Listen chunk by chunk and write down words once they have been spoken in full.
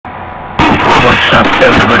What's up,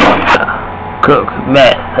 everybody? Cook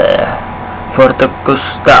meth for the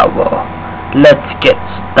Gustavo. Let's get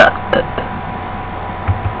started.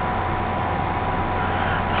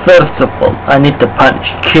 First of all, I need to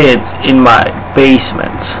punish kids in my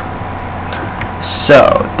basement so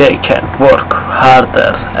they can work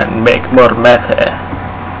harder and make more meth.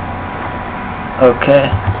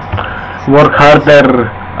 Okay? Work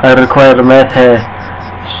harder. I require meth.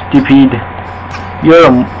 Stupid.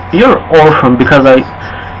 You're orphan because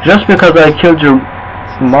just because I killed your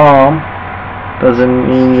mom doesn't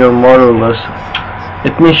mean you're motherless.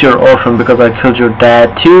 It means you're orphan because I killed your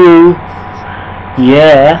dad too.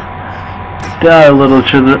 Yeah, they are little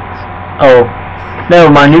children. Oh,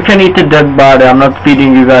 never mind. You can eat the dead body. I'm not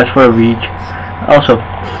feeding you guys for a week. Also,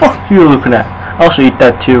 fuck you looking at. Also eat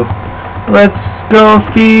that too. Let's go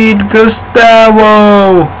feed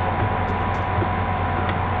Gustavo.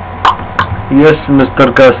 Yes,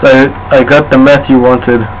 Mr. Gus, I got the meth you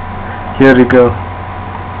wanted. Here you go.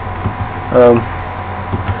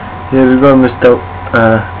 Here you go, Mr.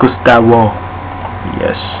 Gustavo.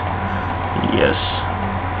 Yes. Yes.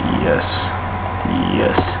 Yes.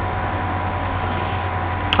 Yes.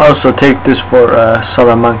 Also take this for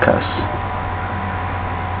Salamancas.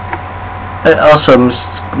 And also,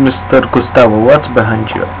 Mr. Gustavo, what's behind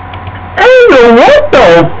you? Hey, what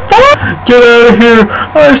the fuck? Get out of here!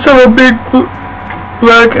 I saw a big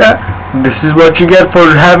black ass. This is what you get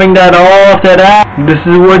for having that off that ass. This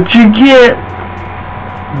is what you get.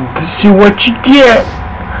 This is what you get.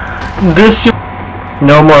 This is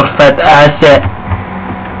no more fat asset.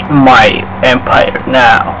 My empire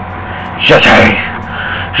now. Jesse!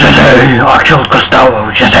 Jesse! I killed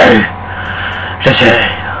Gustavo! Jesse! Jesse!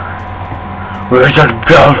 Where's your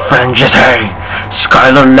girlfriend, Jesse?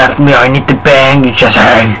 Skylar left me, I need to bang you,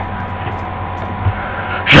 Jesse!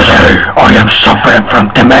 Jesse, I am suffering from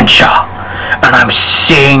dementia, and I'm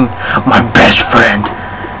seeing my best friend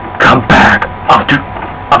come back after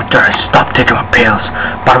I stop taking my pills.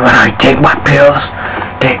 But when I take my pills,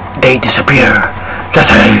 they disappear.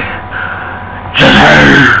 Jesse!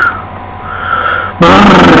 Jesse!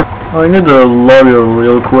 I need a lawyer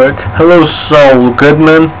real quick. Hello, Saul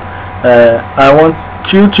Goodman. I want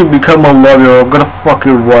you to become a lawyer. I'm gonna fuck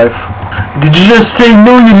your wife. Did you just say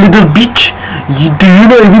no, you little bitch? Do you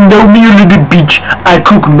not even know me, you little bitch? I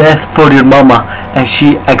cook meth for your mama and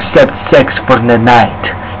she accepts sex for the night.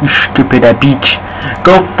 You stupid bitch.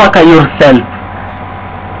 Go fuck yourself.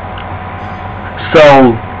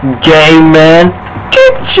 So, gay man,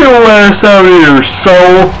 get your ass out of here,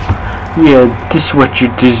 soul. Yeah, this is what you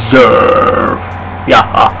deserve. Yeah,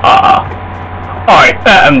 ha ha. I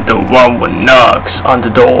am the one with knocks on the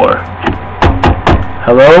door.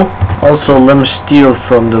 Hello? Also, let me steal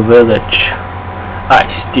from the village. I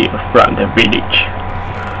steal from the village.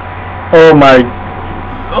 Oh my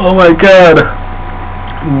god.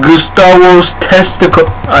 Gustavo's testicle.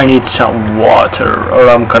 I need some water or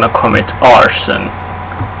I'm gonna commit arson.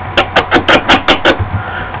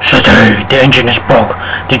 Shut the engine is broke.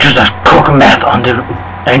 Did you just cook meth on the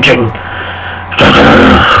engine?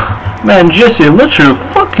 Man, Jesse, literally,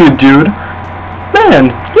 fuck you, dude. Man,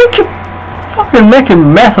 you keep fucking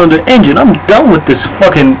making meth on the engine. I'm done with this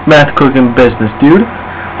fucking meth cooking business, dude.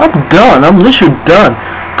 I'm done. I'm literally done.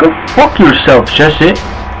 Go fuck yourself, Jesse.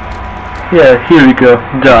 Yeah, here you go.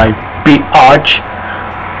 Die. Bitch.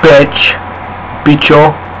 Bitch.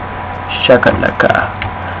 Bicho. Shakalaka.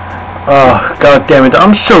 Oh, god damn it.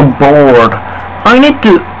 I'm so bored. I need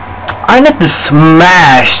to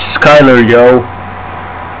smash Skylar, yo.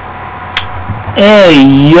 Hey,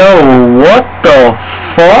 yo, what the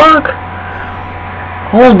fuck?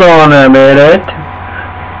 Hold on a minute.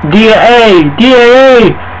 DAA,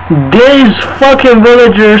 these fucking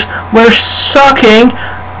villagers were sucking,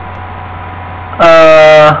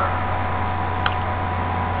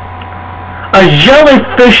 a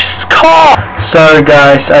jellyfish cock. Sorry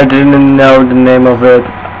guys, I didn't know the name of it.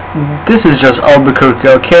 This is just Albuquerque,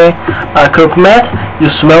 okay? I cook meth, you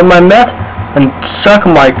smell my meth, and suck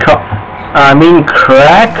my cock. I mean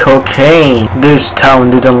crack cocaine. This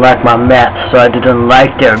town didn't like my meth, so I didn't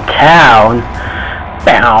like their town.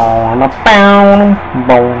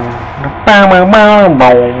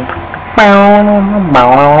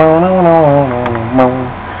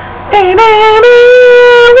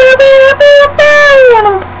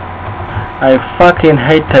 I fucking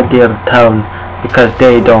hated their town because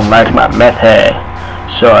they don't like my meth,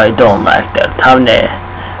 so I don't like their town,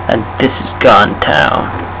 and this is Gone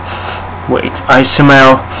Town. Wait, I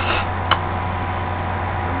smell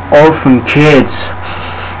orphan kids.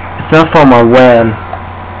 It's not from a well.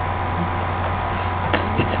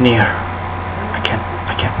 It's near. I can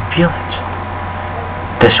feel it.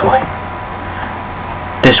 This way.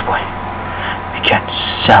 This way. We can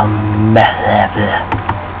sell meth.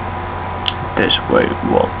 This way,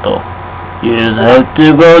 Walter. You just have to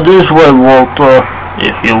go this way, Walter.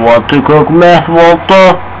 If you want to cook meth,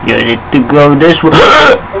 Walter, you need to go this way.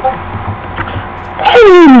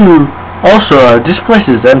 Also, this place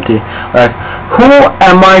is empty. Like, who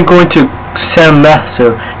am I going to sell meth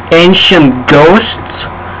to? Ancient ghosts?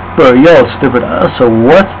 Bro, y'all stupid. Also,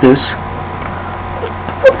 what's this?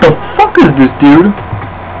 What the fuck is this, dude?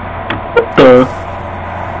 What the?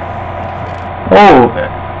 Oh,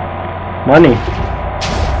 money.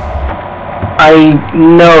 I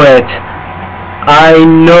know it. I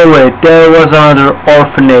know it. There was another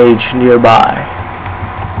orphanage nearby.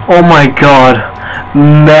 Oh my god.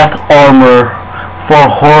 Meth armor for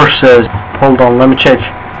horses. Hold on, let me check.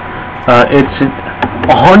 It's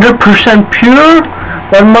 100% pure,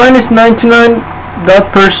 but mine is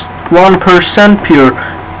 99.1% pure.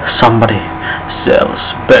 Somebody sells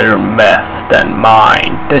better meth than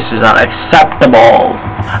mine. This is unacceptable.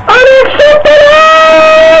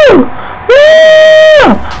 Unacceptable!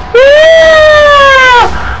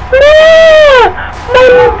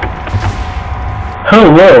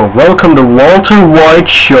 Hello, welcome to Walter White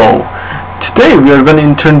Show. Today we are going to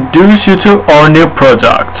introduce you to our new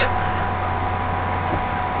product,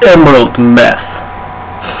 Emerald Meth.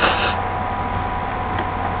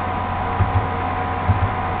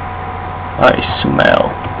 I smell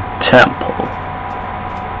temple.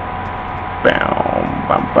 Boom,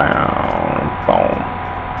 boom, boom, boom.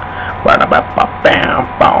 Bada ba ba bam,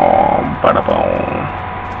 boom, bada boom.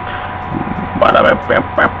 Bada ba ba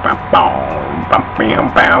ba ba boom, bam,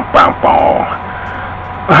 bam, bam, boom.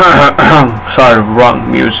 Sorry, wrong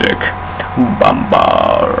music. Bamba,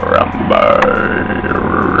 rumba,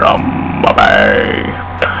 rumba,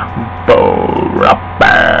 bo,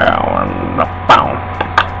 rabba, rabba.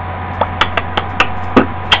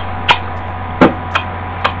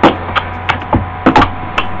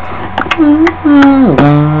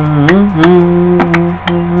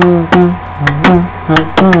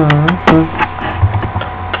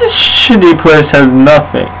 This shitty place has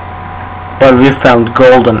nothing, but we found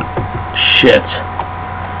golden shit.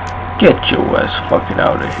 Get your ass fucking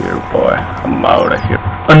out of here, boy. I'm out of here.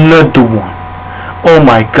 Another one. Oh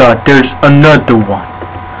my god, there's another one.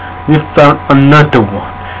 We found another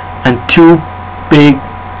one. And two big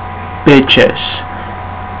bitches.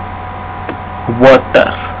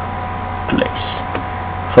 Water place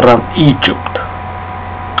from Egypt.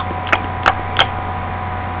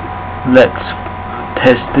 Let's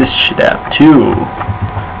test this shit out too.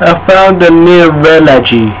 I found a near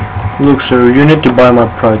village. Look, sir, you need to buy my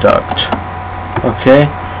product. Okay?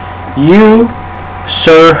 You,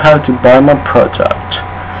 sir, have to buy my product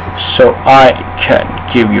so I can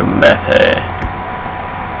give you meth.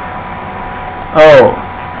 Oh,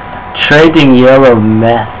 trading yellow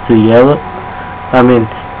meth to yellow?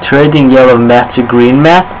 Trading yellow meth to green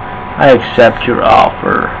meth? I accept your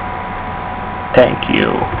offer. Thank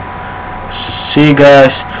you. See you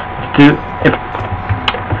guys.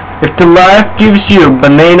 If the life gives you a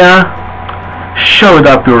banana, shove it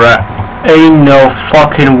up your ass. Ain't no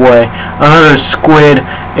fucking way. Another squid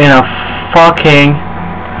in a fucking...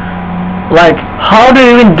 Like, how do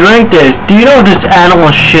you even drink this? Do you know this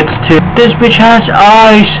animal shits too? This bitch has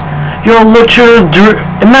eyes. You're literally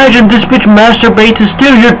imagine this bitch masturbates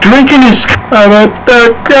still. You're drinking his...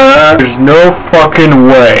 There's no fucking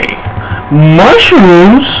way.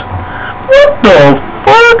 Mushrooms? What the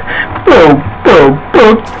fuck?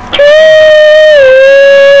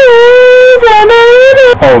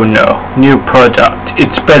 Oh no, new product.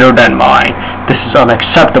 It's better than mine. This is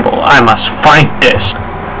unacceptable. I must find this.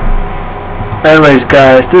 Anyways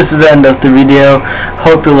guys, this is the end of the video.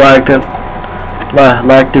 Hope you liked it.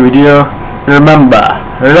 Like the video. Remember.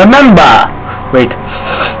 Wait,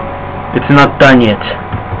 it's not done yet.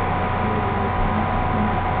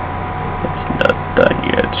 It's not done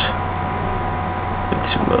yet.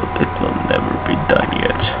 It will never be done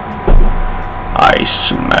yet. I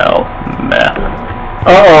smell meth.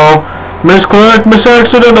 Uh-oh. Misclick,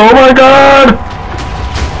 misaccident, oh my god!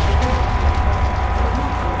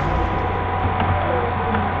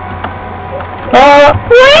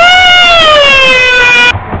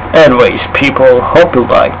 Anyways, people, hope you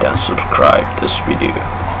liked and subscribed this video.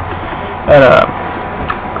 And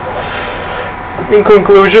in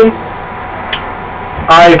conclusion,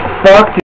 I fucked